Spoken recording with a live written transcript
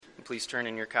Please turn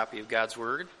in your copy of God's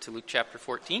Word to Luke chapter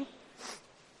 14,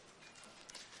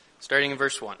 starting in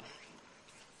verse 1.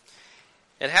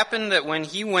 It happened that when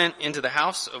he went into the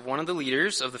house of one of the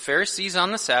leaders of the Pharisees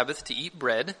on the Sabbath to eat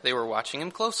bread, they were watching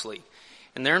him closely.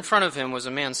 And there in front of him was a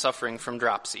man suffering from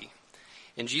dropsy.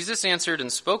 And Jesus answered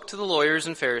and spoke to the lawyers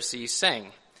and Pharisees,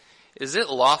 saying, "Is it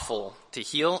lawful to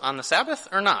heal on the Sabbath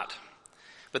or not?"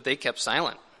 But they kept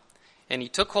silent. And he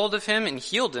took hold of him and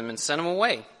healed him and sent him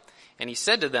away. And he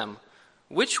said to them,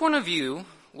 "Which one of you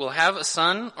will have a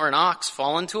son or an ox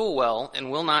fall into a well and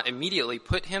will not immediately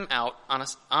put him out on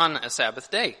a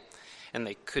Sabbath day?" And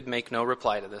they could make no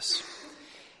reply to this.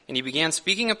 And he began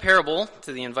speaking a parable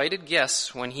to the invited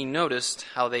guests when he noticed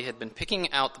how they had been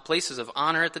picking out the places of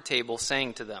honor at the table,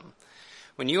 saying to them,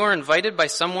 "When you are invited by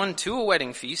someone to a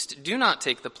wedding feast, do not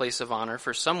take the place of honor,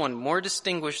 for someone more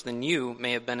distinguished than you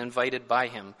may have been invited by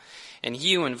him. And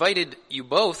he who invited you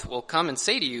both will come and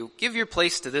say to you, 'Give your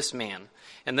place to this man.'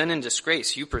 And then in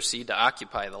disgrace you proceed to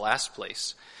occupy the last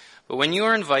place. But when you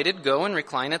are invited, go and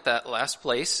recline at that last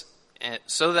place,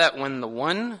 so that when the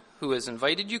one who has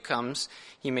invited you comes,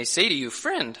 he may say to you,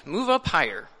 'Friend, move up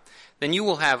higher.' Then you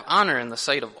will have honor in the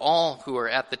sight of all who are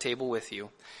at the table with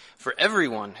you. For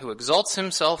everyone who exalts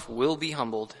himself will be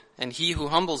humbled, and he who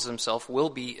humbles himself will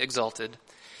be exalted."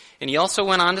 And he also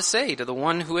went on to say to the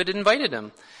one who had invited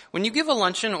him, "When you give a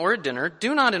luncheon or a dinner,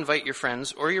 do not invite your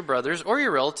friends or your brothers or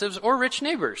your relatives or rich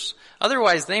neighbors.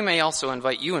 Otherwise they may also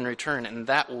invite you in return, and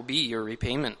that will be your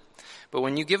repayment. But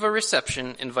when you give a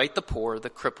reception, invite the poor, the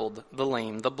crippled, the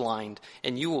lame, the blind,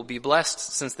 and you will be blessed,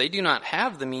 since they do not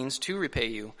have the means to repay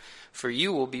you, for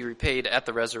you will be repaid at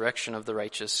the resurrection of the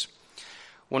righteous."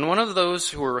 When one of those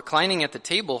who were reclining at the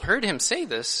table heard him say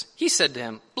this, he said to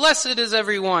him, "Blessed is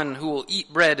everyone who will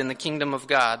eat bread in the kingdom of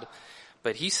God."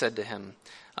 But he said to him,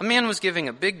 "A man was giving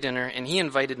a big dinner, and he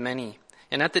invited many.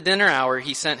 And at the dinner hour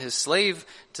he sent his slave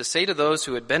to say to those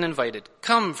who had been invited,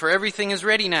 'Come, for everything is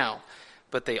ready now.'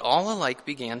 But they all alike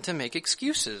began to make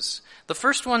excuses. The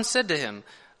first one said to him,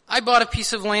 'I bought a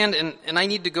piece of land, and I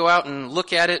need to go out and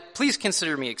look at it. Please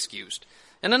consider me excused.'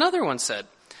 And another one said,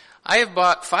 'I have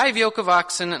bought 5 yoke of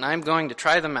oxen, and I am going to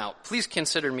try them out. Please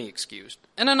consider me excused.'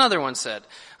 And another one said,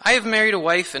 'I have married a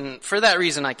wife, and for that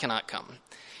reason I cannot come.'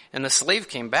 And the slave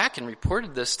came back and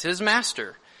reported this to his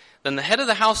master. Then the head of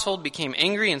the household became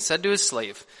angry and said to his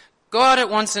slave, 'Go out at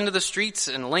once into the streets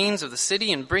and lanes of the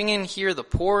city and bring in here the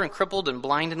poor and crippled and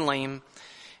blind and lame.'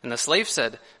 And the slave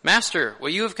said, 'Master,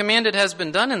 what you have commanded has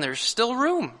been done, and there is still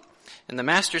room.' And the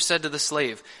master said to the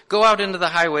slave, 'Go out into the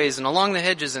highways and along the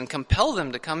hedges and compel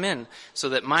them to come in, so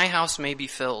that my house may be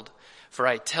filled. For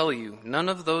I tell you, none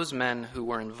of those men who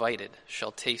were invited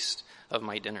shall taste of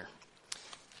my dinner.'"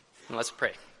 And let's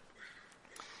pray.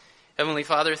 Heavenly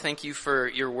Father, thank you for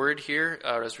your word here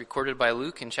as recorded by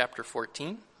Luke in chapter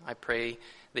 14. I pray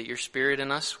that your Spirit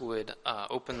in us would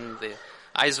open the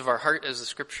eyes of our heart, as the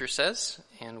Scripture says,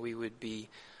 and we would be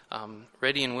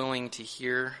ready and willing to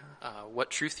hear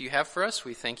what truth you have for us.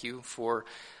 We thank you for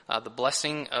the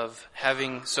blessing of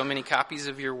having so many copies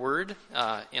of your word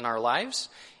in our lives,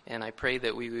 and I pray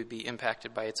that we would be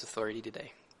impacted by its authority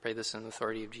today. I pray this in the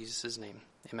authority of Jesus' name.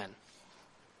 Amen.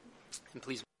 And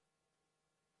please.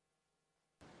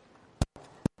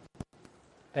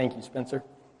 Thank you, Spencer.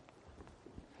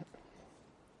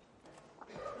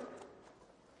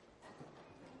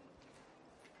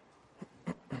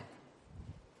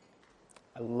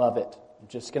 I love it. I'm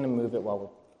just going to move it while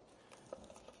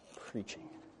we're preaching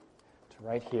to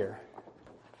right here,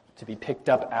 to be picked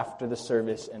up after the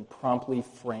service and promptly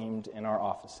framed in our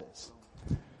offices.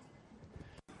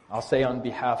 I'll say on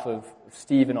behalf of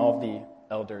Steve and all of the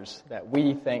elders that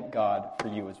we thank God for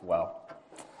you as well.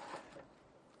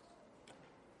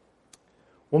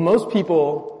 Well, most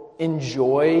people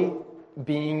enjoy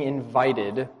being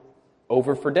invited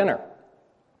over for dinner.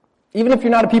 Even if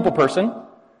you're not a people person,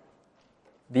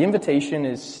 the invitation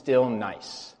is still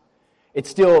nice. It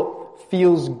still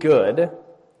feels good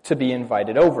to be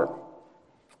invited over.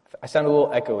 I sound a little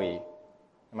echoey.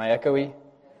 Am I echoey?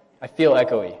 I feel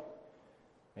echoey.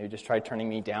 Maybe just try turning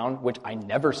me down, which I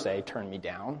never say turn me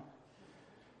down,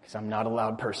 because I'm not a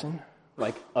loud person,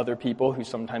 like other people who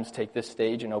sometimes take this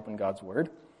stage and open God's Word.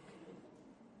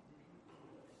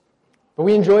 But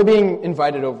we enjoy being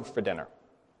invited over for dinner.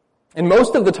 And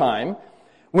most of the time,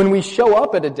 when we show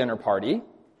up at a dinner party,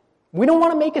 we don't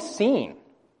want to make a scene.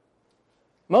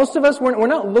 Most of us, we're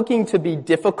not looking to be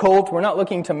difficult. We're not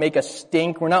looking to make a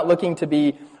stink. We're not looking to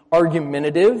be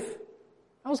argumentative.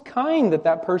 That was kind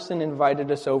that person invited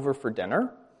us over for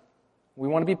dinner. We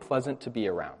want to be pleasant to be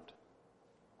around.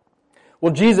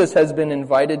 Well, Jesus has been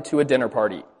invited to a dinner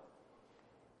party.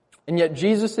 And yet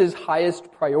Jesus'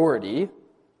 highest priority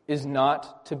is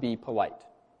not to be polite.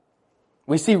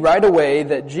 We see right away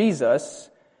that Jesus,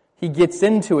 he gets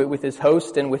into it with his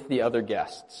host and with the other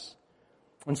guests.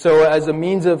 And so as a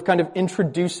means of kind of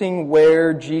introducing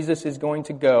where Jesus is going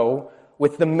to go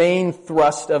with the main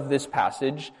thrust of this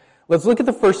passage, let's look at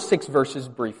the first 6 verses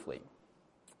briefly.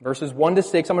 Verses 1 to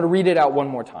 6, I'm going to read it out one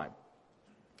more time.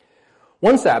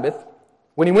 One Sabbath,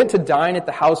 when he went to dine at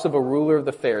the house of a ruler of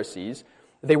the Pharisees,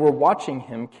 they were watching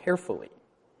him carefully.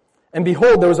 And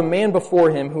behold, there was a man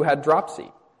before him who had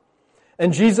dropsy.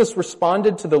 And Jesus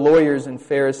responded to the lawyers and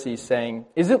Pharisees, saying,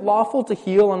 "Is it lawful to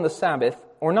heal on the Sabbath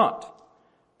or not?"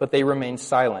 But they remained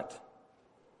silent.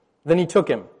 Then he took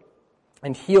him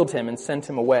and healed him and sent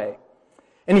him away.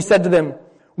 And he said to them,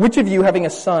 "Which of you, having a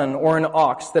son or an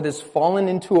ox that has fallen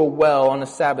into a well on a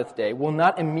Sabbath day, will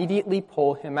not immediately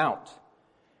pull him out?"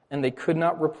 And they could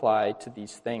not reply to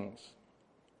these things.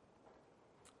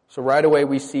 So right away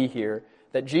we see here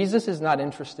that Jesus is not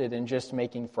interested in just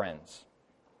making friends.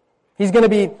 He's going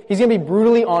to be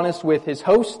brutally honest with his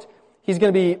host. He's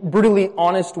going to be brutally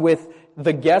honest with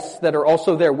the guests that are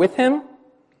also there with him.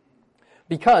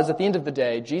 Because at the end of the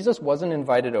day, Jesus wasn't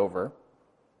invited over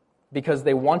because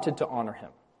they wanted to honor him.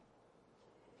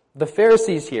 The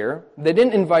Pharisees here, they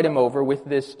didn't invite him over with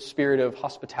this spirit of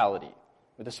hospitality,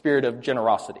 with a spirit of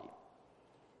generosity.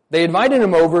 They invited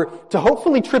him over to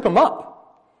hopefully trip him up.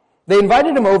 They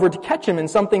invited him over to catch him in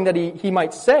something that he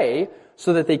might say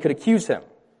so that they could accuse him.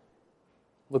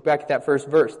 Look back at that first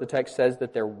verse. The text says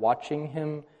that they're watching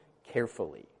him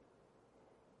carefully.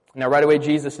 Now right away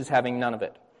Jesus is having none of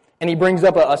it. And he brings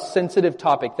up a sensitive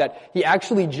topic that he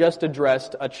actually just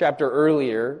addressed a chapter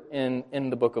earlier in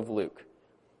the book of Luke.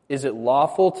 Is it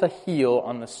lawful to heal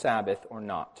on the Sabbath or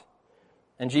not?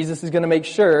 And Jesus is going to make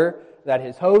sure that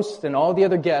his host and all the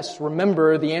other guests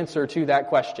remember the answer to that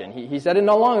question. He said it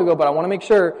not long ago, but I want to make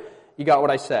sure you got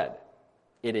what I said.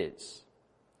 It is.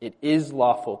 It is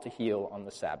lawful to heal on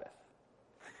the Sabbath.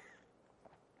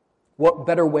 What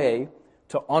better way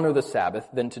to honor the Sabbath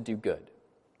than to do good?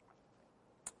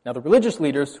 Now, the religious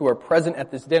leaders who are present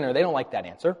at this dinner, they don't like that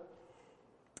answer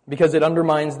because it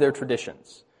undermines their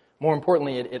traditions. More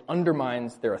importantly, it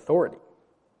undermines their authority.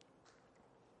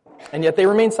 And yet they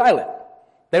remain silent.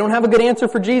 They don't have a good answer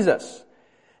for Jesus.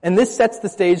 And this sets the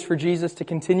stage for Jesus to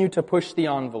continue to push the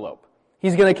envelope.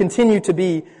 He's going to continue to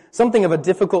be something of a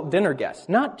difficult dinner guest,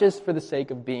 not just for the sake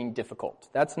of being difficult.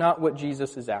 That's not what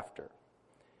Jesus is after.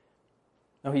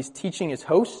 No, he's teaching his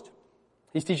host,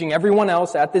 he's teaching everyone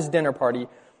else at this dinner party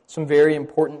some very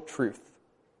important truth.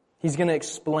 He's going to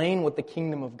explain what the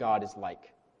kingdom of God is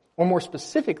like. Or more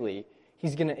specifically,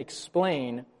 he's going to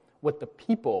explain what the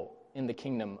people in the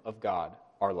kingdom of God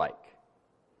are like.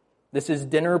 This is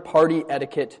dinner party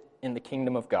etiquette in the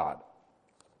kingdom of God.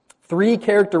 3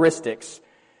 characteristics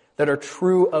that are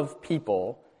true of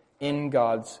people in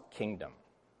God's kingdom.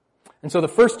 And so the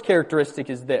first characteristic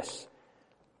is this.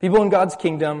 People in God's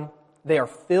kingdom, they are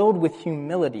filled with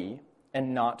humility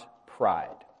and not pride.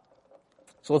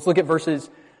 So let's look at verses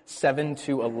 7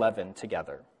 to 11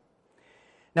 together.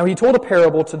 Now he told a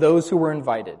parable to those who were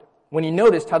invited, when he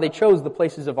noticed how they chose the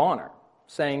places of honor,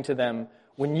 saying to them,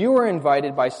 "When you are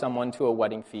invited by someone to a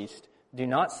wedding feast, do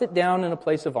not sit down in a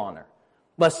place of honor,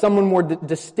 lest someone more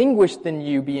distinguished than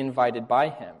you be invited by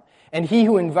him. And he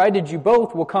who invited you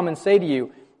both will come and say to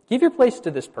you, 'Give your place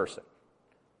to this person.'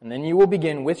 And then you will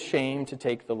begin with shame to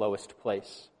take the lowest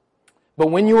place. But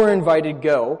when you are invited,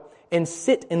 go and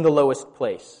sit in the lowest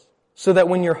place, so that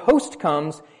when your host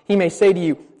comes, he may say to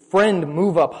you, 'Friend,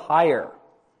 move up higher.'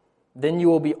 Then you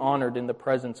will be honored in the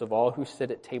presence of all who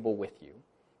sit at table with you.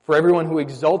 For everyone who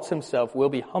exalts himself will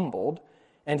be humbled,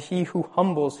 and he who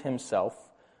humbles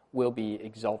himself will be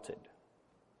exalted."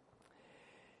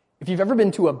 If you've ever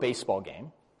been to a baseball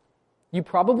game, you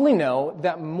probably know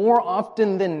that more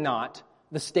often than not,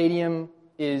 the stadium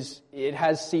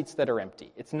has seats that are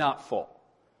empty. It's not full.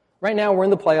 Right now, we're in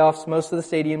the playoffs. Most of the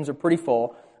stadiums are pretty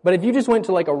full. But if you just went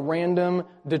to like a random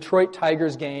Detroit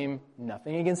Tigers game,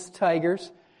 nothing against the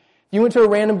Tigers. If you went to a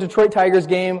random Detroit Tigers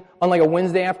game on like a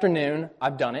Wednesday afternoon,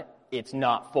 I've done it, it's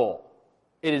not full.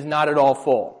 It is not at all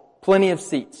full. Plenty of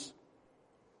seats.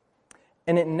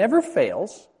 And it never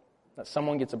fails that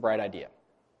someone gets a bright idea.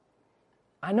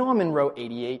 I know I'm in row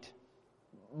 88,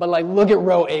 but like look at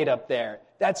row 8 up there.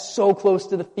 That's so close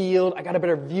to the field. I got a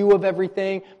better view of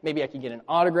everything. Maybe I can get an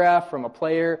autograph from a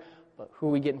player. But who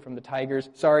are we getting from the Tigers?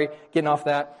 Sorry, getting off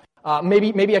that.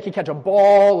 Maybe I could catch a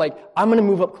ball. Like, I'm going to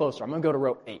move up closer. I'm going to go to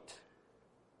row 8.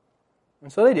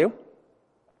 And so they do.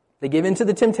 They give in to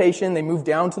the temptation. They move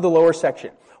down to the lower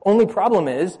section. Only problem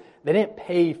is they didn't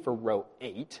pay for row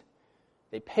 8.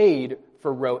 They paid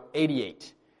for row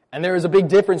 88. And there is a big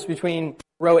difference between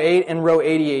row 8 and row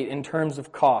 88 in terms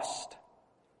of cost.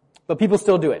 But people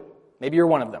still do it. Maybe you're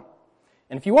one of them.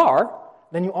 And if you are,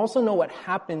 then you also know what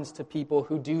happens to people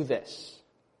who do this.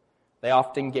 They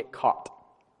often get caught.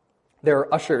 There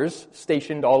are ushers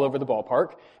stationed all over the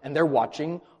ballpark, and they're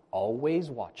watching, always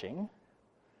watching.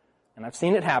 And I've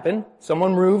seen it happen.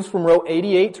 Someone moves from row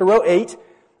 88 to row 8,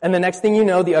 and the next thing you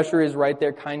know, the usher is right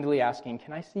there kindly asking,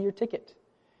 "Can I see your ticket?"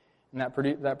 And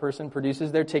that person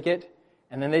produces their ticket,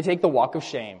 and then they take the walk of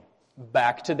shame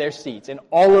back to their seats. And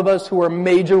all of us who are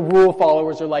major rule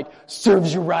followers are like,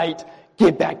 "Serves you right,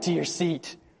 get back to your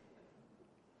seat."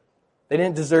 They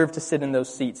didn't deserve to sit in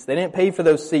those seats. They didn't pay for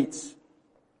those seats.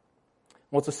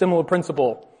 Well, it's a similar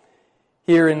principle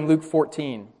here in Luke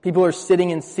 14. People are sitting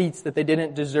in seats that they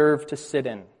didn't deserve to sit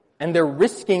in. And they're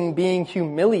risking being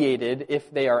humiliated if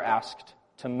they are asked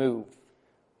to move.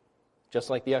 Just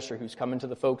like the usher who's coming to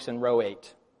the folks in row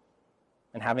 8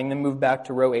 and having them move back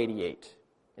to row 88.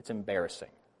 It's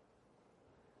embarrassing.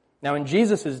 Now, in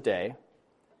Jesus' day,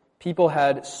 people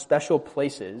had special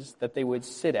places that they would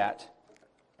sit at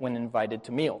when invited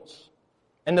to meals.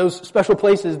 And those special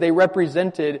places, they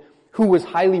represented who was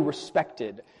highly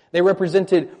respected. They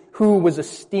represented who was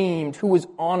esteemed, who was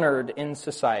honored in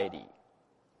society.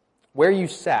 Where you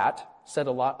sat said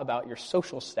a lot about your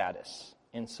social status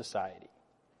in society.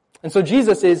 And so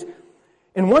Jesus is,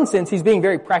 in one sense, he's being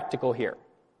very practical here.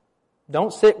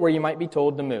 Don't sit where you might be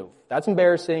told to move. That's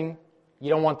embarrassing. You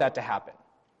don't want that to happen.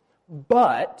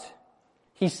 But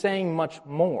he's saying much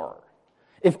more.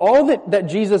 If all that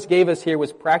Jesus gave us here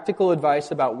was practical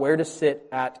advice about where to sit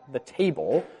at the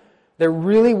table, there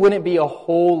really wouldn't be a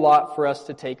whole lot for us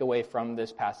to take away from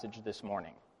this passage this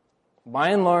morning. By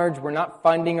and large, we're not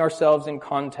finding ourselves in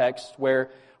contexts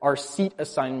where our seat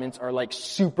assignments are like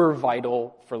super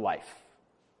vital for life.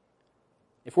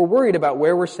 If we're worried about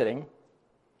where we're sitting,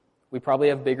 we probably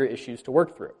have bigger issues to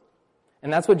work through.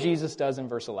 And that's what Jesus does in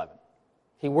verse 11.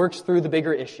 He works through the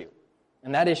bigger issue,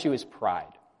 and that issue is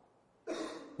pride.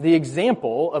 The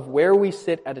example of where we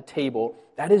sit at a table,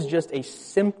 that is just a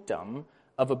symptom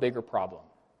of a bigger problem.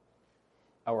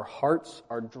 Our hearts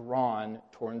are drawn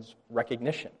towards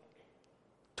recognition,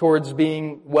 towards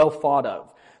being well thought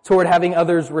of, toward having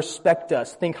others respect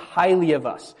us, think highly of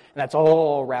us, and that's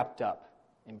all wrapped up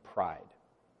in pride.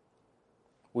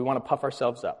 We want to puff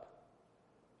ourselves up.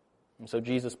 And so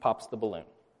Jesus pops the balloon.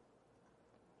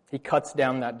 He cuts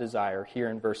down that desire here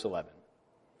in verse 11.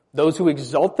 Those who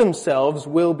exalt themselves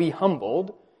will be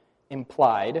humbled,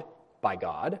 implied by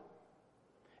God.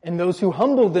 And those who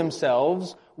humble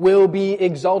themselves will be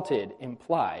exalted,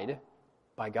 implied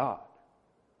by God.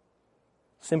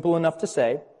 Simple enough to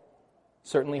say,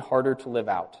 certainly harder to live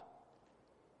out.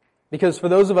 Because for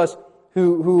those of us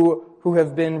who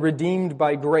have been redeemed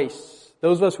by grace,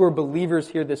 those of us who are believers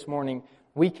here this morning,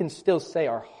 we can still say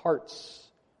our hearts,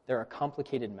 they're a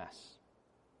complicated mess.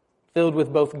 Filled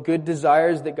with both good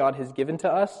desires that God has given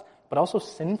to us, but also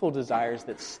sinful desires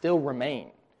that still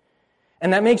remain.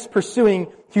 And that makes pursuing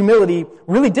humility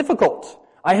really difficult.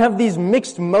 I have these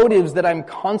mixed motives that I'm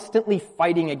constantly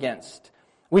fighting against.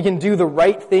 We can do the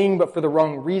right thing, but for the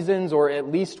wrong reasons, or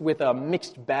at least with a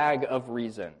mixed bag of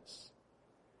reasons.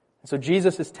 And so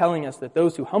Jesus is telling us that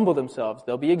those who humble themselves,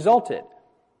 they'll be exalted.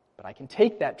 But I can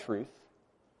take that truth,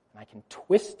 and I can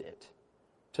twist it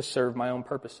to serve my own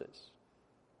purposes.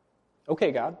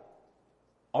 Okay, God,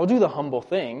 I'll do the humble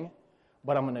thing,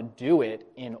 but I'm going to do it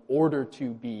in order to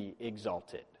be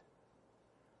exalted.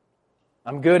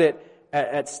 I'm good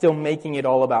at still making it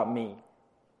all about me.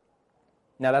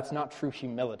 Now, that's not true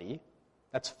humility.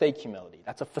 That's fake humility.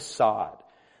 That's a facade.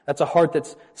 That's a heart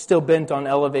that's still bent on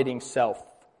elevating self.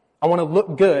 I want to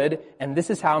look good, and this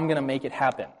is how I'm going to make it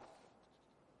happen.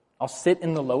 I'll sit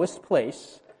in the lowest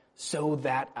place so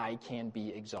that I can be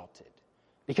exalted.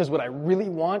 Because what I really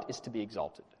want is to be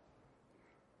exalted.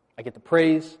 I get the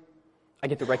praise. I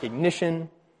get the recognition.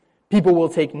 People will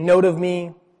take note of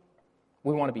me.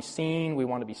 We want to be seen. We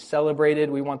want to be celebrated.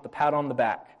 We want the pat on the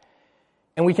back.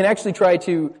 And we can actually try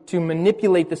to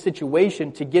manipulate the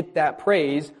situation to get that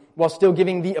praise while still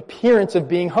giving the appearance of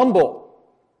being humble.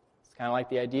 It's kind of like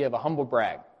the idea of a humble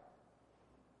brag.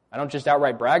 I don't just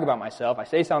outright brag about myself. I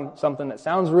say something that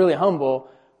sounds really humble,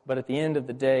 but at the end of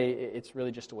the day, it's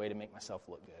really just a way to make myself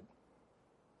look good.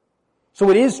 So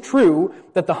it is true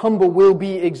that the humble will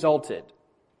be exalted.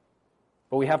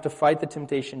 But we have to fight the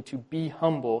temptation to be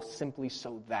humble simply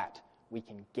so that we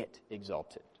can get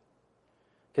exalted.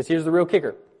 Because here's the real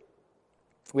kicker.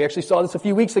 We actually saw this a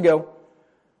few weeks ago.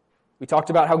 We talked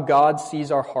about how God sees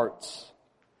our hearts.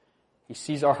 He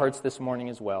sees our hearts this morning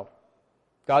as well.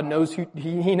 God knows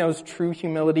He knows true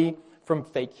humility from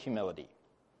fake humility.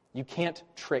 You can't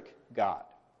trick God.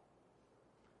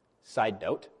 Side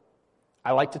note,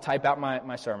 I like to type out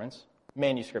my sermons,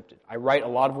 manuscripted. I write a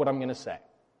lot of what I'm going to say.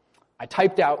 I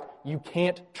typed out, "You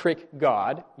can't trick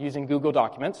God," using Google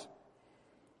Documents.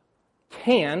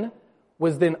 "Can"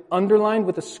 was then underlined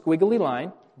with a squiggly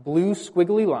line, blue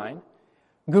squiggly line.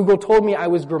 Google told me I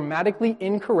was grammatically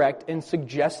incorrect and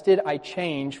suggested I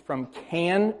change from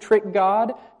 "can trick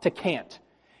God" to "can't."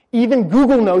 Even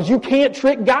Google knows you can't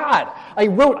trick God. I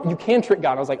wrote, "You can trick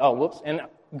God." I was like, oh, whoops. And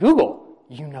Google,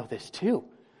 you know this too.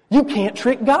 You can't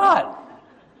trick God.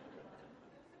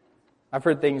 I've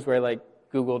heard things where like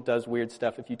Google does weird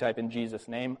stuff if you type in Jesus'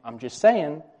 name. I'm just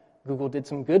saying, Google did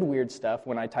some good weird stuff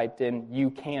when I typed in, "You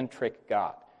can trick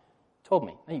God." Told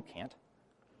me, no, you can't.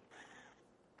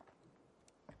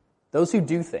 Those who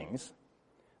do things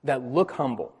that look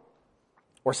humble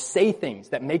or say things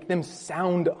that make them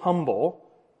sound humble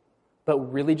but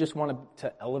really just want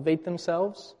to elevate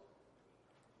themselves,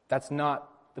 that's not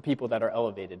the people that are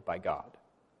elevated by God.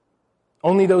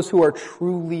 Only those who are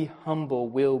truly humble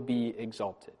will be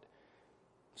exalted.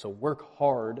 So work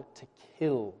hard to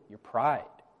kill your pride.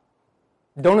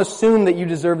 Don't assume that you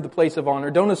deserve the place of honor.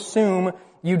 Don't assume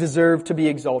you deserve to be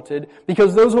exalted,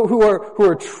 because those who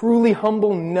are truly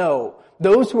humble know.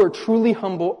 Those who are truly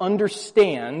humble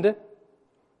understand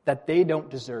that they don't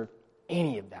deserve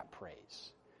any of that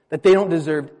praise, that they don't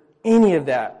deserve any of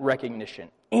that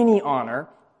recognition, any honor,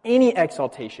 any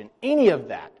exaltation, any of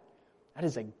that. That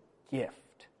is a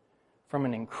gift from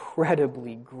an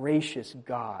incredibly gracious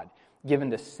God given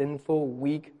to sinful,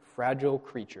 weak, fragile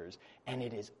creatures, and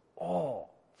it is all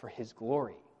for His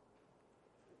glory.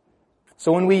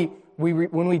 So when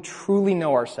we truly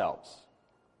know ourselves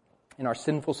in our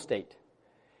sinful state,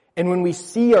 and when we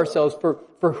see ourselves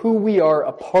for who we are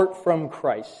apart from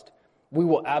Christ, we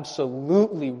will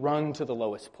absolutely run to the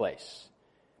lowest place.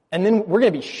 And then we're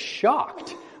going to be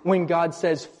shocked when God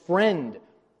says, "Friend,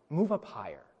 move up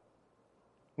higher."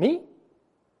 Me?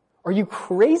 Are you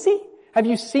crazy? Have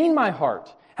you seen my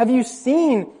heart? Have you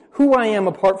seen who I am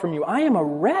apart from you? I am a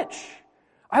wretch.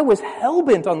 I was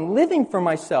hell-bent on living for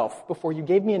myself before you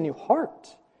gave me a new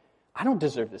heart. I don't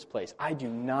deserve this place. I do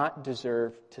not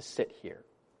deserve to sit here.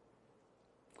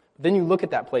 Then you look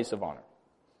at that place of honor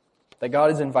that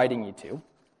God is inviting you to.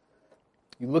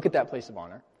 You look at that place of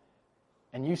honor,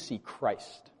 and you see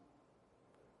Christ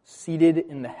seated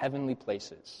in the heavenly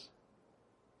places,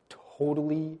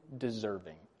 totally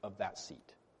deserving of that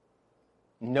seat.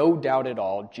 No doubt at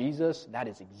all, Jesus, that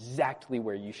is exactly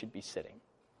where you should be sitting.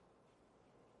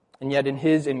 And yet in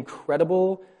His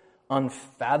incredible,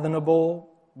 unfathomable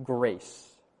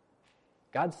grace,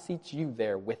 God seats you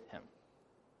there with Him.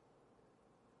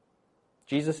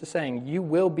 Jesus is saying, you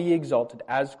will be exalted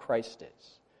as Christ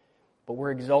is. But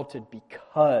we're exalted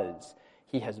because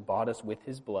He has bought us with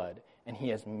His blood, and He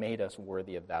has made us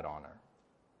worthy of that honor.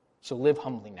 So live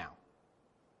humbly now.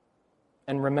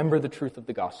 And remember the truth of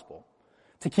the gospel.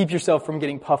 To keep yourself from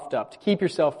getting puffed up, to keep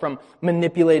yourself from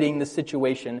manipulating the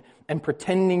situation and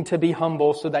pretending to be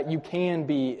humble so that you can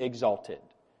be exalted.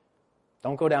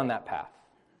 Don't go down that path.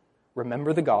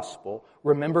 Remember the gospel.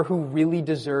 Remember who really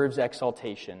deserves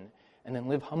exaltation, and then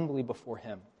live humbly before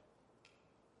Him.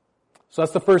 So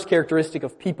that's the first characteristic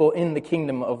of people in the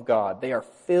kingdom of God. They are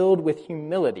filled with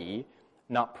humility,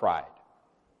 not pride.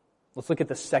 Let's look at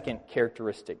the second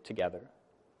characteristic together.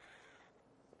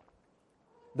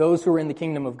 Those who are in the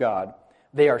kingdom of God,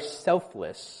 they are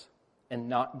selfless and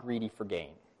not greedy for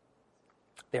gain.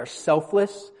 They are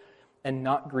selfless and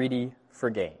not greedy for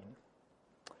gain.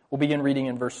 We'll begin reading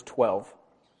in verse 12.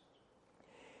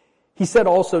 He said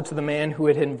also to the man who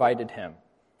had invited him,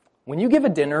 "When you give a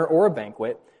dinner or a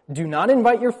banquet, do not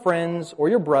invite your friends or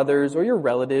your brothers or your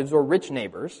relatives or rich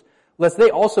neighbors, lest they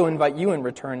also invite you in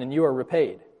return and you are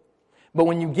repaid. But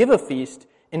when you give a feast,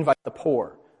 invite the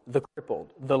poor, the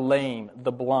crippled, the lame,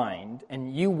 the blind,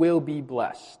 and you will be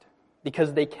blessed,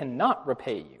 because they cannot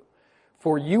repay you,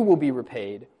 for you will be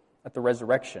repaid at the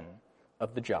resurrection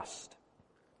of the just."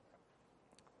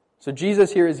 So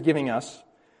Jesus here is giving us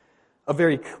a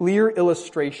very clear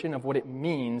illustration of what it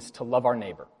means to love our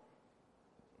neighbor.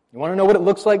 You want to know what it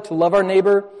looks like to love our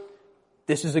neighbor?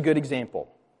 This is a good example.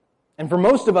 And for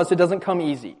most of us, it doesn't come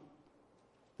easy.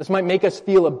 This might make us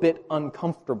feel a bit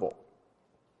uncomfortable.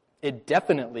 It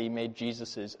definitely made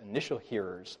Jesus' initial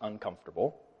hearers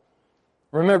uncomfortable.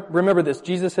 Remember this,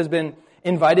 Jesus has been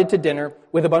invited to dinner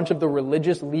with a bunch of the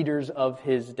religious leaders of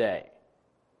His day.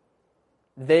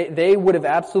 They would have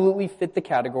absolutely fit the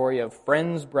category of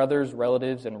friends, brothers,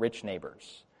 relatives, and rich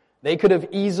neighbors. They could have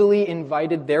easily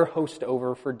invited their host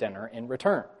over for dinner in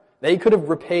return. They could have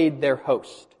repaid their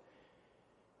host.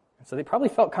 And so they probably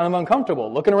felt kind of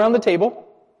uncomfortable looking around the table.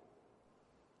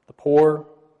 The poor,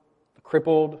 the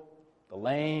crippled, the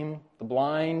lame, the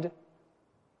blind,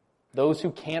 those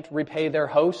who can't repay their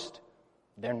host,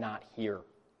 they're not here.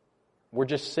 We're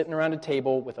just sitting around a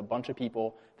table with a bunch of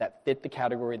people that fit the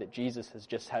category that Jesus has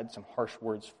just had some harsh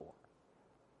words for.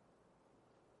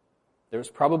 There's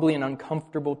probably an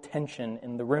uncomfortable tension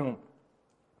in the room.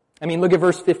 I mean, look at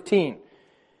verse 15.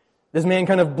 This man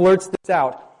kind of blurts this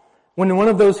out. When one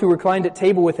of those who reclined at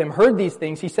table with him heard these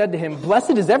things, he said to him,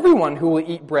 "Blessed is everyone who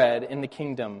will eat bread in the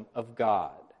kingdom of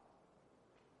God."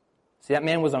 See, that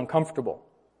man was uncomfortable.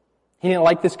 He didn't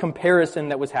like this comparison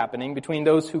that was happening between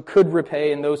those who could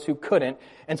repay and those who couldn't.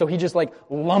 And so he just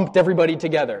lumped everybody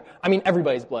together. I mean,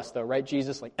 everybody's blessed though, right?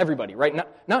 Jesus, everybody, right?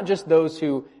 Not just those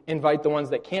who invite the ones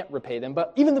that can't repay them,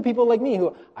 but even the people like me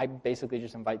who I basically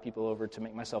just invite people over to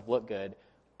make myself look good.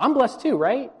 I'm blessed too,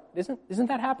 right? Isn't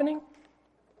that happening?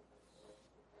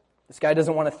 This guy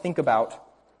doesn't want to think about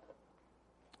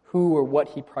who or what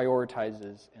he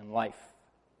prioritizes in life.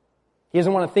 He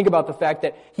doesn't want to think about the fact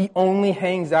that he only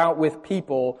hangs out with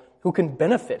people who can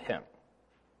benefit him.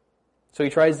 So he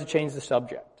tries to change the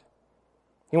subject.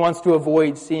 He wants to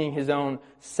avoid seeing his own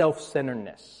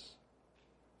self-centeredness.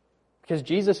 Because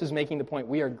Jesus is making the point,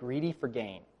 we are greedy for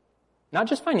gain. Not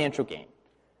just financial gain,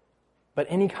 but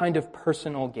any kind of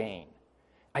personal gain.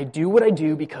 I do what I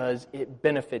do because it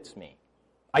benefits me.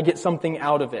 I get something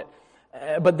out of it.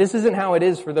 But this isn't how it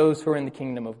is for those who are in the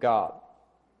kingdom of God.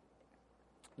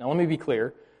 Now let me be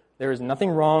clear. There is nothing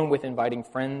wrong with inviting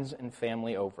friends and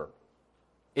family over.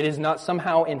 It is not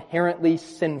somehow inherently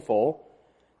sinful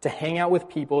to hang out with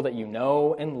people that you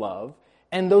know and love,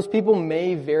 and those people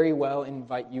may very well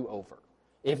invite you over.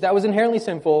 If that was inherently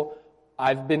sinful,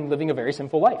 I've been living a very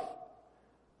sinful life.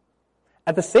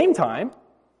 At the same time,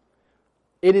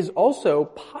 it is also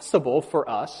possible for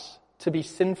us to be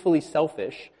sinfully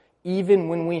selfish even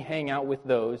when we hang out with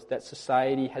those that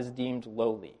society has deemed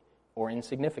lowly or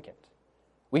insignificant.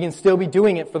 We can still be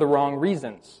doing it for the wrong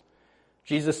reasons.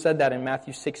 Jesus said that in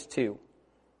Matthew 6:2.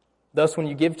 Thus, when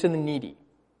you give to the needy,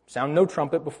 sound no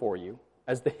trumpet before you,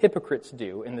 as the hypocrites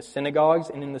do in the synagogues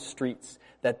and in the streets,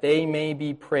 that they may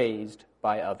be praised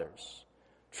by others.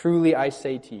 Truly I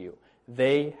say to you,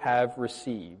 they have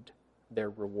received their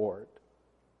reward.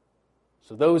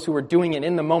 So those who are doing it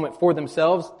in the moment for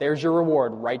themselves, there's your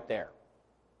reward right there.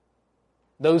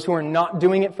 Those who are not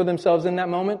doing it for themselves in that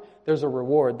moment, there's a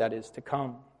reward that is to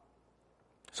come.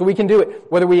 So we can do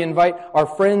it, whether we invite our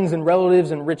friends and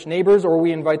relatives and rich neighbors, or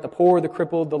we invite the poor, the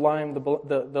crippled, the lame,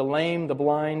 the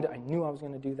blind. I knew I was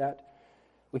going to do that.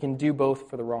 We can do both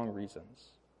for the wrong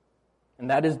reasons. And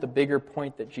that is the bigger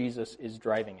point that Jesus is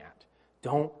driving at.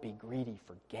 Don't be greedy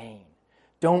for gain.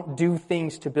 Don't do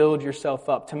things to build yourself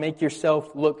up, to make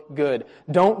yourself look good.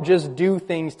 Don't just do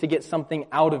things to get something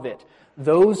out of it.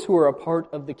 Those who are a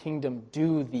part of the kingdom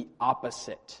do the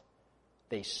opposite.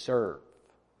 They serve.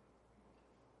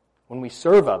 When we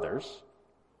serve others,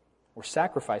 we're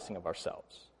sacrificing of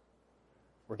ourselves.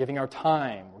 We're giving our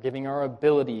time, we're giving our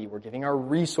ability, we're giving our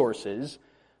resources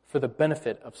for the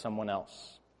benefit of someone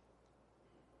else.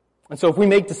 And so if we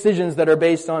make decisions that are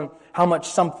based on how much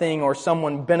something or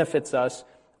someone benefits us,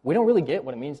 we don't really get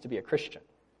what it means to be a Christian.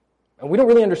 And we don't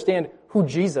really understand who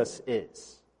Jesus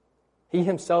is. He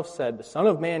himself said, the Son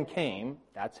of Man came,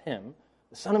 that's him,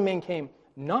 the Son of Man came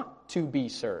not to be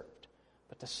served,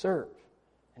 but to serve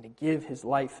and to give his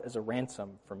life as a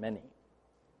ransom for many.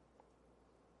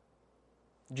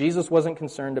 Jesus wasn't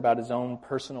concerned about his own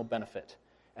personal benefit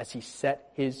as he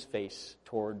set his face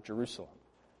toward Jerusalem.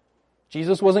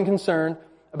 Jesus wasn't concerned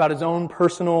about his own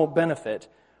personal benefit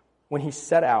when he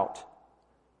set out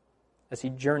as he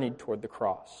journeyed toward the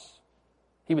cross.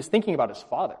 He was thinking about his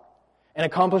Father and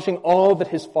accomplishing all that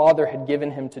his Father had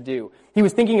given him to do. He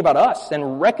was thinking about us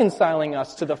and reconciling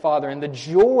us to the Father and the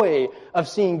joy of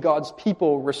seeing God's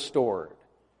people restored.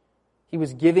 He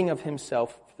was giving of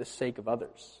himself for the sake of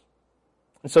others.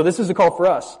 And so this is a call for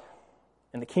us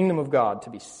in the kingdom of God to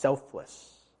be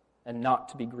selfless and not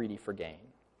to be greedy for gain.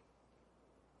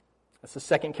 That's the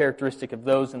second characteristic of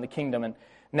those in the kingdom. And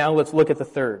now let's look at the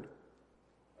third.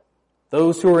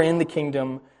 Those who are in the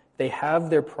kingdom, they have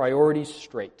their priorities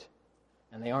straight,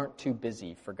 and they aren't too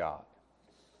busy for God.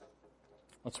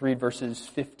 Let's read verses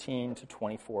 15 to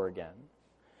 24 again.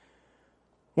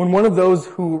 When one of those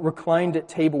who reclined at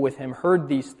table with him heard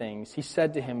these things, he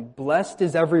said to him, "Blessed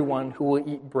is everyone who will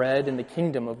eat bread in the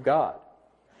kingdom of God."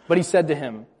 But he said to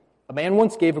him, "A man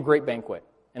once gave a great banquet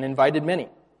and invited many.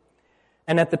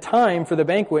 And at the time for the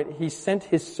banquet, he sent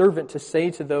his servant to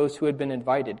say to those who had been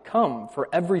invited, 'Come, for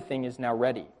everything is now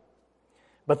ready.'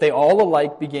 But they all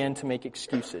alike began to make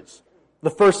excuses. The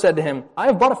first said to him, I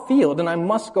have bought a field, and I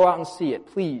must go out and see it.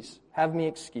 Please, have me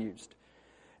excused.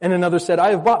 And another said,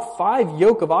 I have bought 5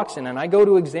 yoke of oxen, and I go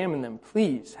to examine them.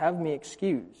 Please, have me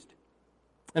excused.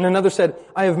 And another said,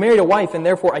 I have married a wife, and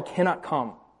therefore I cannot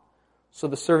come. So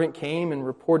the servant came and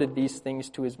reported these things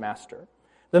to his master.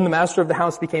 Then the master of the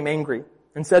house became angry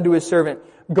and said to his servant,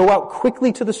 Go out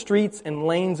quickly to the streets and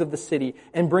lanes of the city,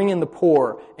 and bring in the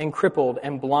poor, and crippled,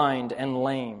 and blind, and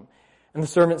lame. And the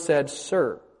servant said,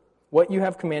 Sir, what you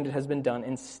have commanded has been done,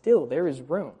 and still there is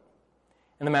room.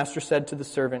 And the master said to the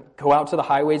servant, Go out to the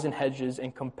highways and hedges,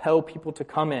 and compel people to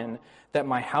come in, that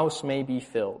my house may be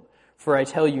filled. For I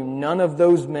tell you, none of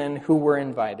those men who were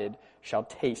invited shall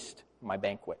taste my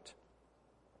banquet.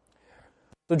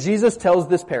 So Jesus tells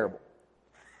this parable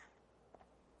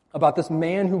about this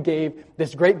man who gave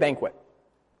this great banquet.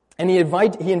 And he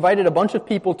invited a bunch of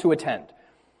people to attend.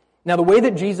 Now, the way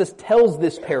that Jesus tells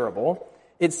this parable,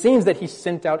 it seems that he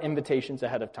sent out invitations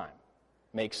ahead of time.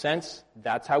 Makes sense?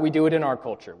 That's how we do it in our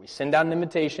culture. We send out an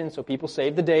invitation so people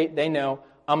save the date. They know,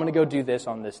 I'm going to go do this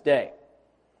on this day.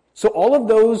 So all of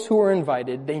those who were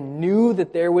invited, they knew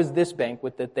that there was this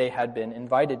banquet that they had been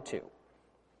invited to.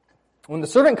 When the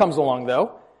servant comes along,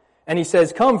 though, and he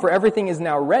says, Come, for everything is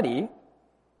now ready,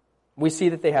 we see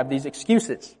that they have these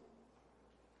excuses.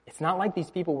 It's not like these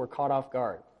people were caught off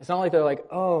guard. It's not like they're like,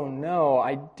 oh no,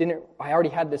 I already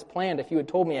had this planned. If you had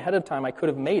told me ahead of time, I could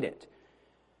have made it.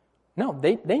 No,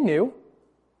 they knew.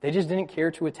 They just didn't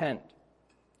care to attend.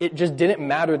 It just didn't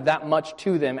matter that much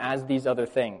to them as these other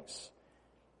things.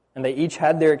 And they each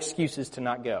had their excuses to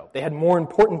not go. They had more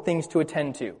important things to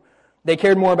attend to. They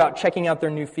cared more about checking out their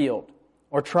new field,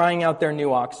 or trying out their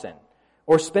new oxen,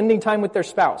 or spending time with their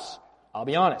spouse. I'll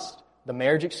be honest, the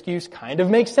marriage excuse kind of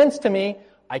makes sense to me.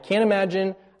 I can't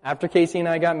imagine, after Casey and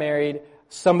I got married,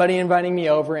 somebody inviting me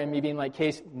over and me being like,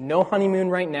 Casey, no honeymoon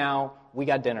right now, we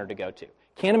got dinner to go to.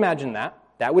 Can't imagine that.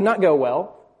 That would not go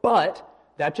well, but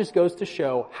that just goes to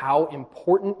show how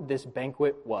important this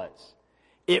banquet was.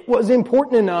 It was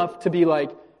important enough to be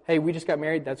like, hey, we just got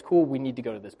married, that's cool, we need to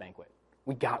go to this banquet.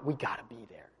 We got to be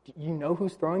there. Do you know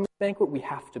who's throwing this banquet? We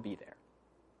have to be there.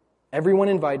 Everyone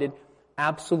invited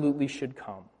absolutely should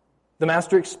come. The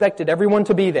master expected everyone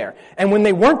to be there. And when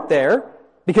they weren't there,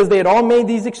 because they had all made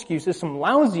these excuses, some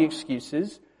lousy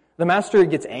excuses, the master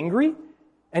gets angry,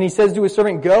 and he says to his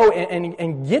servant, Go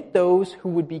and get those who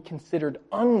would be considered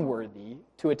unworthy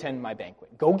to attend my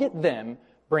banquet. Go get them,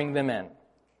 bring them in.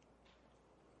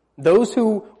 Those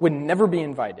who would never be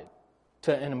invited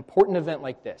to an important event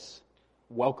like this,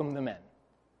 welcome them in.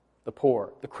 The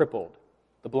poor, the crippled,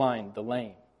 the blind, the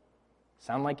lame.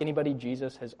 Sound like anybody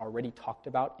Jesus has already talked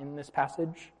about in this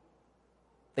passage?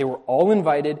 They were all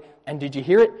invited, and did you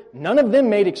hear it? None of them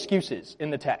made excuses in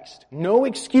the text. No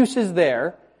excuses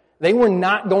there. They were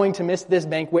not going to miss this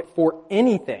banquet for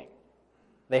anything.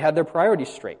 They had their priorities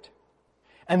straight.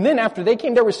 And then after they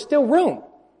came, there was still room.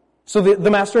 So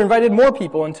the master invited more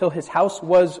people until his house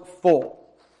was full.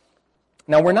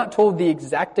 Now, we're not told the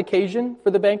exact occasion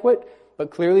for the banquet,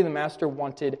 but clearly the master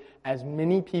wanted as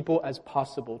many people as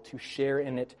possible to share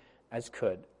in it as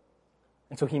could.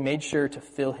 And so he made sure to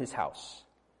fill his house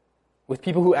with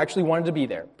people who actually wanted to be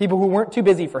there, people who weren't too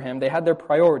busy for him. They had their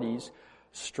priorities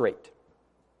straight.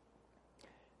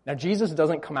 Now, Jesus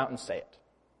doesn't come out and say it,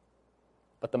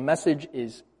 but the message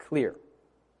is clear.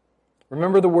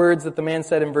 Remember the words that the man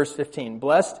said in verse 15,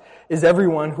 Blessed is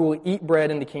everyone who will eat bread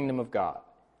in the kingdom of God.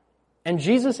 And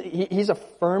Jesus, he's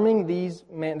affirming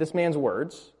this man's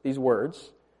words, these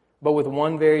words, but with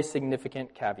one very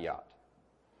significant caveat.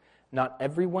 Not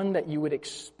everyone that you would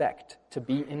expect to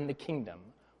be in the kingdom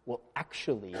will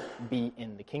actually be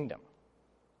in the kingdom.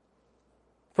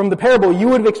 From the parable, you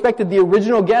would have expected the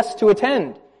original guests to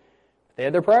attend. They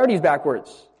had their priorities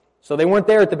backwards, so they weren't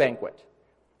there at the banquet.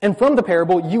 And from the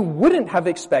parable, you wouldn't have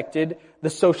expected the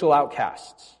social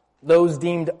outcasts, those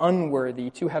deemed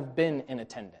unworthy to have been in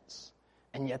attendance.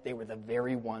 And yet they were the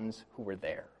very ones who were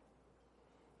there.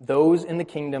 Those in the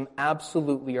kingdom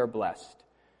absolutely are blessed.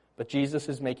 But Jesus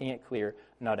is making it clear,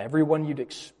 not everyone you'd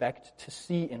expect to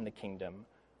see in the kingdom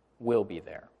will be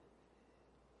there.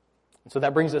 And so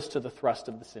that brings us to the thrust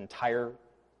of this entire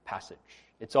passage.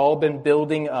 It's all been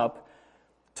building up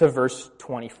to verse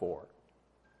 24.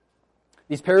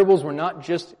 These parables were not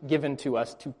just given to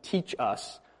us to teach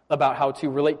us about how to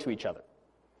relate to each other.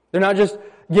 They're not just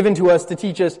given to us to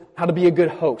teach us how to be a good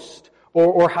host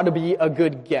or how to be a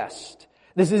good guest.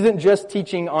 This isn't just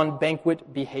teaching on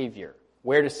banquet behavior,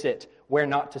 where to sit, where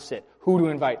not to sit, who to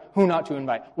invite, who not to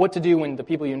invite, what to do when the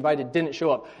people you invited didn't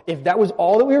show up. If that was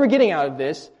all that we were getting out of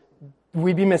this,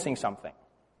 we'd be missing something.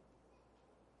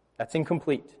 That's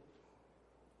incomplete.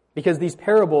 Because these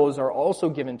parables are also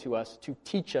given to us to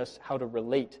teach us how to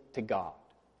relate to God.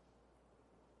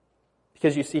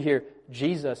 Because you see here,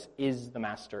 Jesus is the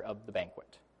master of the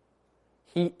banquet.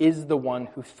 He is the one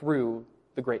who threw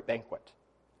the great banquet.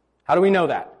 How do we know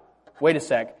that? Wait a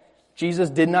sec. Jesus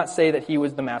did not say that he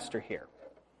was the master here.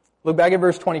 Look back at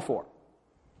verse 24.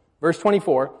 Verse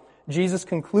 24, Jesus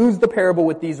concludes the parable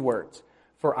with these words,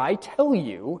 "For I tell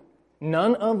you,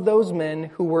 none of those men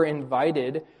who were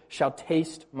invited shall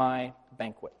taste my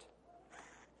banquet."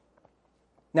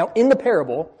 Now, in the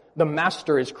parable, the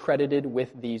master is credited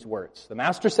with these words. The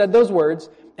master said those words,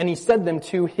 and he said them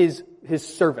to his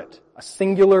servant, a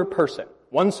singular person.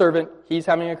 One servant he's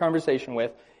having a conversation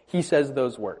with, he says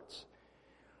those words.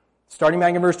 Starting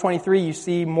back in verse 23, you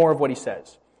see more of what he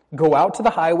says. "Go out to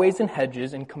the highways and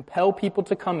hedges and compel people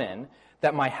to come in,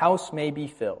 that my house may be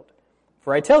filled.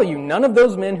 For I tell you, none of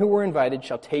those men who were invited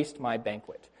shall taste my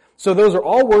banquet." So those are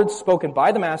all words spoken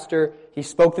by the master. He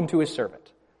spoke them to his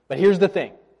servant. But here's the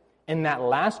thing. In that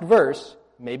last verse,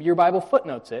 maybe your Bible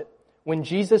footnotes it, when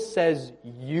Jesus says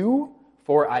you,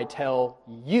 for I tell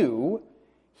you,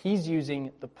 he's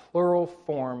using the plural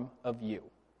form of you,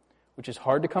 which is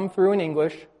hard to come through in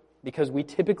English because we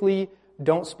typically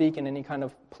don't speak in any kind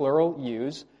of plural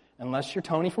use unless you're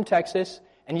Tony from Texas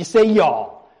and you say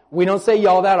y'all. We don't say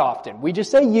y'all that often. We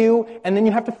just say you, and then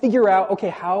you have to figure out,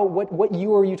 okay, what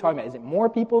you are you talking about? Is it more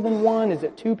people than one? Is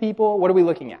it two people? What are we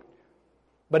looking at?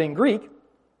 But in Greek,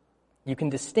 you can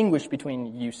distinguish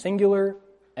between you singular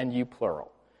and you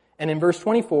plural. And in verse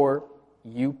 24,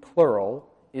 you plural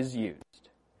is used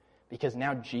because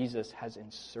now Jesus has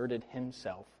inserted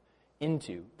himself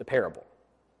into the parable.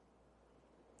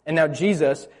 And now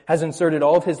Jesus has inserted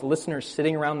all of his listeners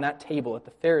sitting around that table at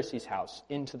the Pharisees' house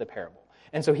into the parable.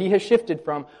 And so he has shifted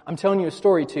from, I'm telling you a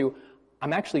story, to,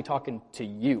 I'm actually talking to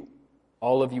you,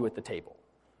 all of you at the table.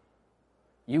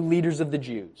 You leaders of the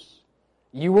Jews.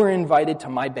 You were invited to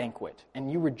my banquet,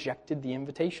 and you rejected the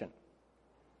invitation.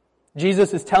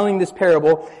 Jesus is telling this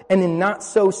parable, and in not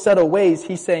so subtle ways,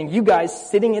 he's saying, you guys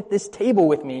sitting at this table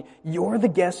with me, you're the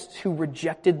guests who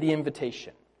rejected the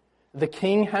invitation. The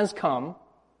king has come.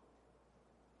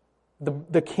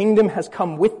 The kingdom has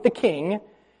come with the king,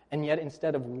 and yet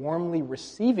instead of warmly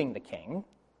receiving the king,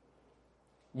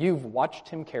 you've watched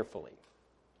him carefully.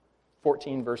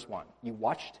 14 verse 1. You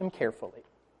watched him carefully.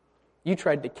 You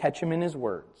tried to catch him in his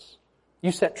words.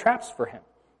 You set traps for him.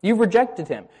 You've rejected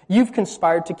him. You've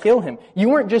conspired to kill him. You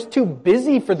weren't just too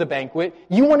busy for the banquet.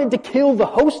 You wanted to kill the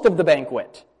host of the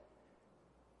banquet.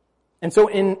 And so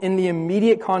in the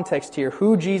immediate context here,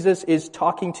 who Jesus is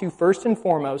talking to first and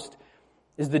foremost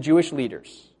is the Jewish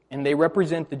leaders. And they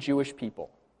represent the Jewish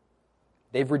people.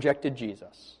 They've rejected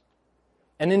Jesus.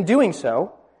 And in doing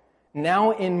so,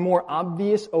 now in more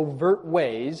obvious, overt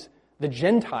ways, the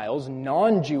Gentiles,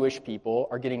 non-Jewish people,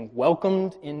 are getting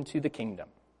welcomed into the kingdom.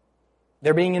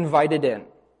 They're being invited in.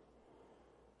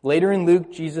 Later in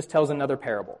Luke, Jesus tells another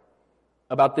parable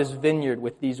about this vineyard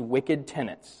with these wicked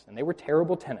tenants. And they were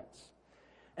terrible tenants.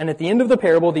 And at the end of the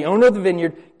parable, the owner of the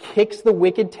vineyard kicks the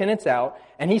wicked tenants out,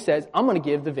 and he says, I'm going to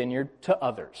give the vineyard to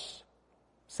others.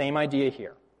 Same idea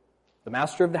here. The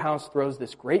master of the house throws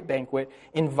this great banquet,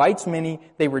 invites many,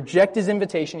 they reject his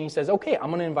invitation, and he says, okay, I'm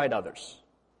going to invite others.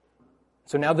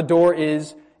 So now the door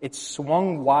it's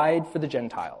swung wide for the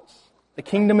Gentiles. The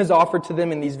kingdom is offered to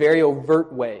them in these very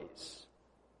overt ways.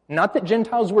 Not that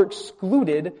Gentiles were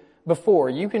excluded before.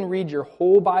 You can read your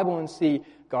whole Bible and see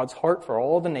God's heart for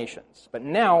all the nations. But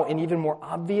now, in even more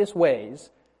obvious ways,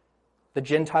 the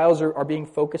Gentiles are being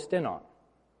focused in on.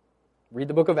 Read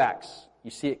the book of Acts.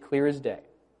 You see it clear as day.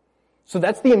 So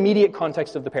that's the immediate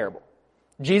context of the parable.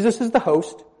 Jesus is the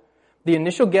host. The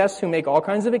initial guests who make all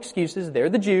kinds of excuses, they're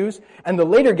the Jews. And the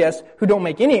later guests who don't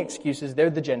make any excuses, they're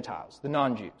the Gentiles, the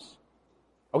non-Jews.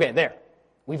 Okay, there.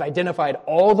 We've identified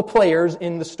all the players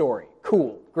in the story.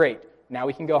 Cool, great. Now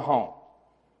we can go home.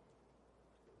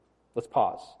 Let's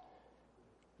pause.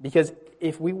 Because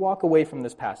if we walk away from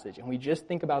this passage and we just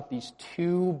think about these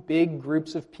two big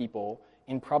groups of people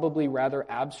in probably rather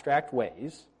abstract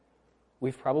ways,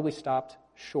 we've probably stopped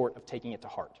short of taking it to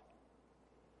heart.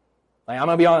 Like, I'm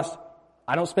going to be honest,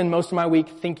 I don't spend most of my week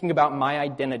thinking about my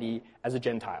identity as a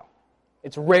Gentile.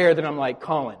 It's rare that I'm like,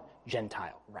 Colin,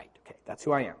 Gentile, right, okay, that's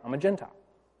who I am. I'm a Gentile.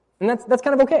 And that's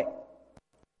kind of okay.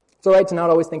 It's all right to not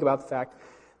always think about the fact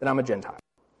that I'm a Gentile.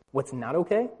 What's not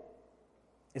okay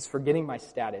is forgetting my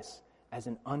status as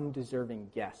an undeserving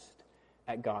guest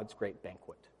at God's great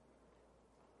banquet.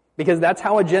 Because that's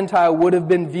how a Gentile would have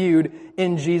been viewed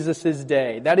in Jesus'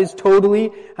 day. That is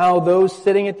totally how those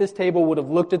sitting at this table would have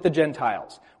looked at the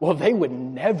Gentiles. Well, they would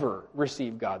never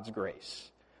receive God's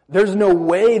grace. There's no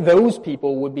way those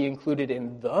people would be included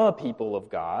in the people of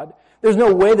God. There's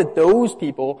no way that those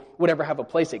people would ever have a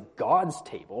place at God's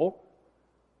table.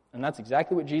 And that's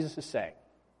exactly what Jesus is saying.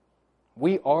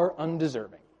 We are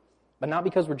undeserving, but not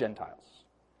because we're Gentiles,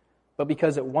 but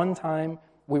because at one time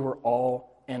we were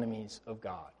all enemies of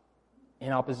God,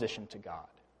 in opposition to God,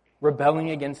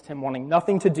 rebelling against Him, wanting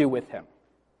nothing to do with Him.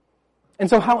 And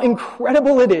so how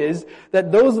incredible it is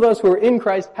that those of us who are in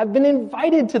Christ have been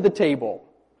invited to the table.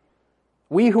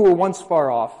 We who were once far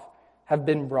off have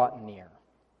been brought near.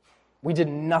 We did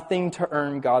nothing to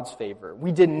earn God's favor.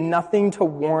 We did nothing to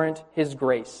warrant His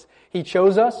grace. He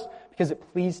chose us because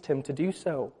it pleased Him to do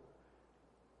so.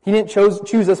 He didn't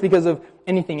choose us because of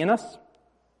anything in us.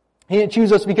 He didn't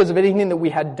choose us because of anything that we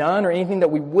had done or anything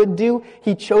that we would do.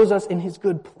 He chose us in His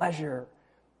good pleasure,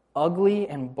 ugly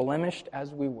and blemished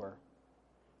as we were,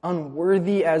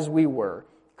 unworthy as we were,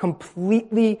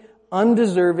 completely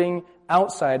undeserving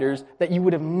outsiders that you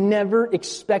would have never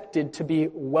expected to be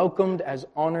welcomed as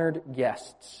honored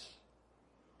guests.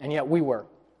 And yet we were.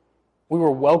 We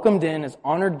were welcomed in as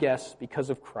honored guests because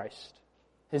of Christ.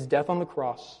 His death on the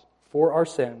cross for our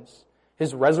sins,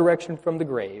 His resurrection from the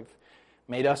grave,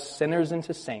 made us sinners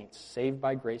into saints, saved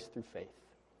by grace through faith.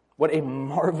 What a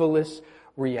marvelous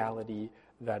reality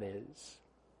that is.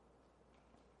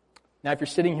 Now, if you're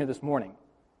sitting here this morning,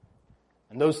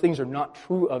 and those things are not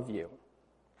true of you,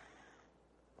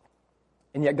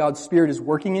 and yet God's Spirit is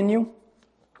working in you,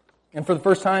 and for the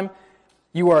first time,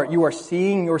 you are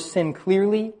seeing your sin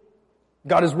clearly,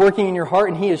 God is working in your heart,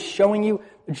 and He is showing you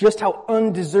just how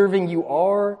undeserving you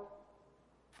are,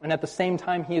 and at the same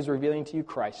time, He is revealing to you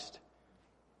Christ,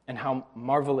 and how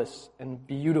marvelous and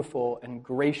beautiful and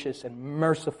gracious and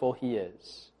merciful He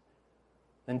is.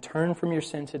 Then turn from your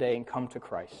sin today and come to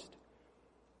Christ.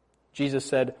 Jesus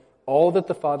said, "All that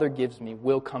the Father gives me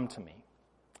will come to me,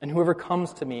 and whoever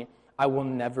comes to me, I will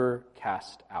never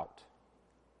cast out."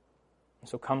 And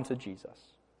so come to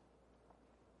Jesus.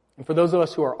 And for those of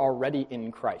us who are already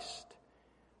in Christ,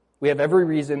 we have every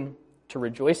reason to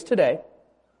rejoice today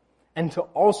and to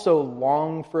also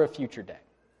long for a future day.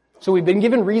 So we've been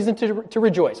given reason to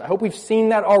rejoice. I hope we've seen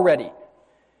that already.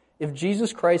 If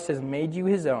Jesus Christ has made you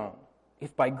His own,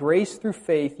 if by grace through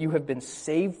faith you have been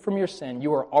saved from your sin,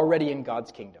 you are already in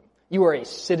God's kingdom. You are a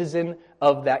citizen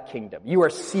of that kingdom. You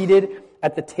are seated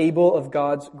at the table of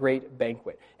God's great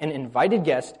banquet. An invited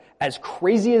guest, as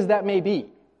crazy as that may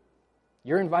be,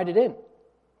 you're invited in.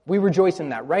 We rejoice in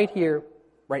that right here,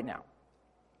 right now.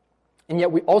 And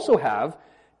yet we also have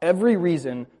every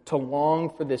reason to long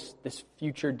for this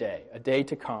future day, a day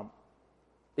to come,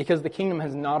 because the kingdom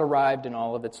has not arrived in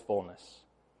all of its fullness.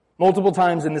 Multiple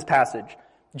times in this passage,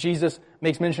 Jesus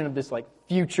makes mention of this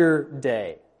future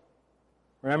day.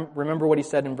 Remember what He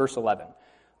said in verse 11.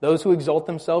 Those who exalt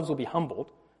themselves will be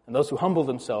humbled, and those who humble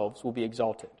themselves will be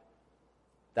exalted.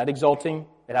 That exalting,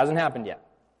 it hasn't happened yet.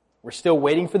 We're still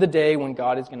waiting for the day when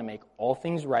God is going to make all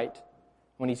things right,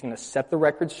 when He's going to set the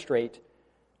record straight,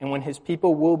 and when His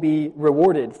people will be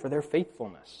rewarded for their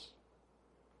faithfulness.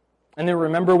 And then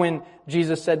remember when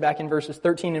Jesus said back in verses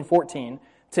 13 and 14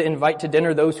 to invite to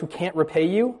dinner those who can't repay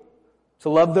you, to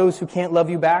love those who can't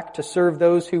love you back, to serve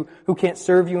those who can't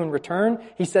serve you in return.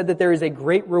 He said that there is a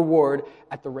great reward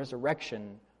at the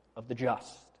resurrection of the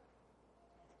just.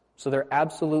 So there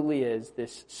absolutely is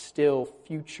this still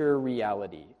future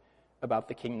reality about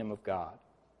the kingdom of God.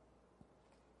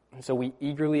 And so we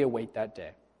eagerly await that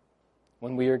day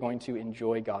when we are going to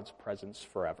enjoy God's presence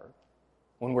forever,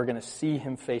 when we're going to see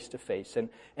Him face to face,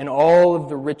 and all of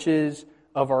the riches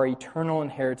of our eternal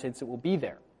inheritance that will be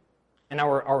there. And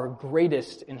our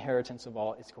greatest inheritance of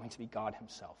all is going to be God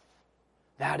Himself.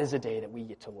 That is a day that we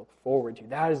get to look forward to.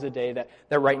 That is a day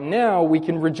that right now we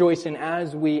can rejoice in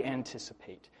as we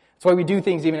anticipate. That's why we do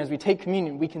things even as we take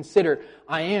communion. We consider,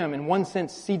 I am, in one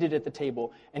sense, seated at the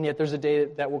table, and yet there's a day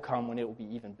that will come when it will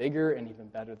be even bigger and even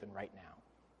better than right now.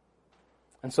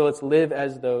 And so let's live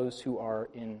as those who are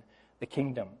in the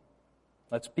kingdom.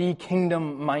 Let's be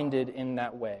kingdom-minded in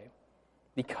that way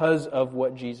because of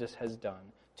what Jesus has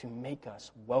done to make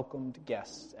us welcomed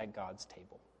guests at God's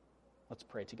table. Let's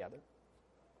pray together.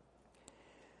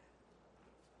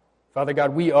 Father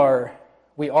God, we are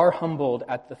humbled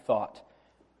at the thought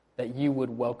that you would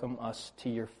welcome us to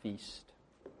your feast,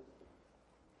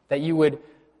 that you would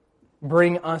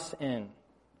bring us in.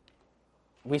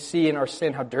 We see in our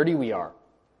sin how dirty we are.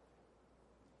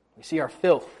 We see our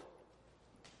filth.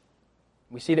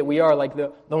 We see that we are like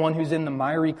the one who's in the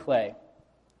miry clay.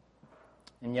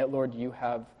 And yet, Lord,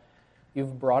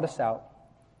 you've brought us out,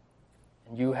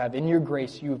 and you have, in your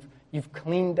grace, you've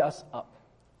cleaned us up.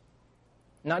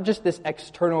 Not just this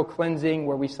external cleansing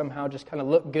where we somehow just kind of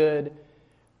look good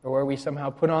or where we somehow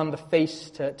put on the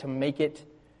face to make it.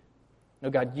 No,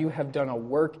 God, you have done a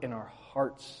work in our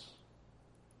hearts,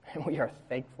 and we are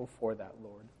thankful for that,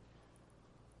 Lord.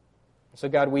 So,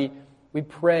 God, we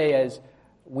pray as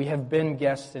we have been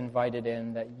guests invited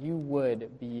in that you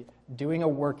would be doing a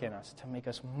work in us to make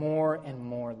us more and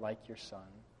more like your Son,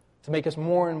 to make us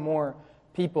more and more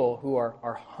people who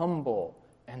are humble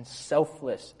and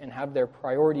selfless and have their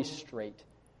priorities straight,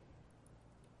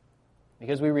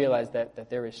 because we realize that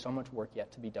there is so much work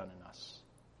yet to be done in us.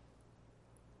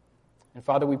 And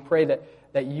Father, we pray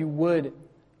that you would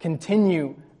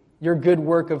continue your good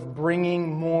work of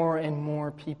bringing more and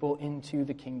more people into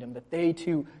the kingdom, that they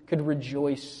too could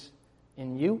rejoice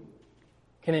in you,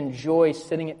 can enjoy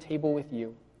sitting at table with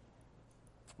you.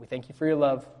 We thank you for your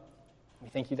love. We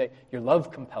thank you that your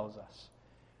love compels us.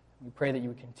 We pray that you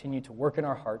would continue to work in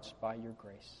our hearts by your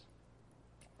grace.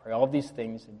 Pray all of these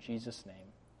things in Jesus' name.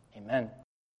 Amen.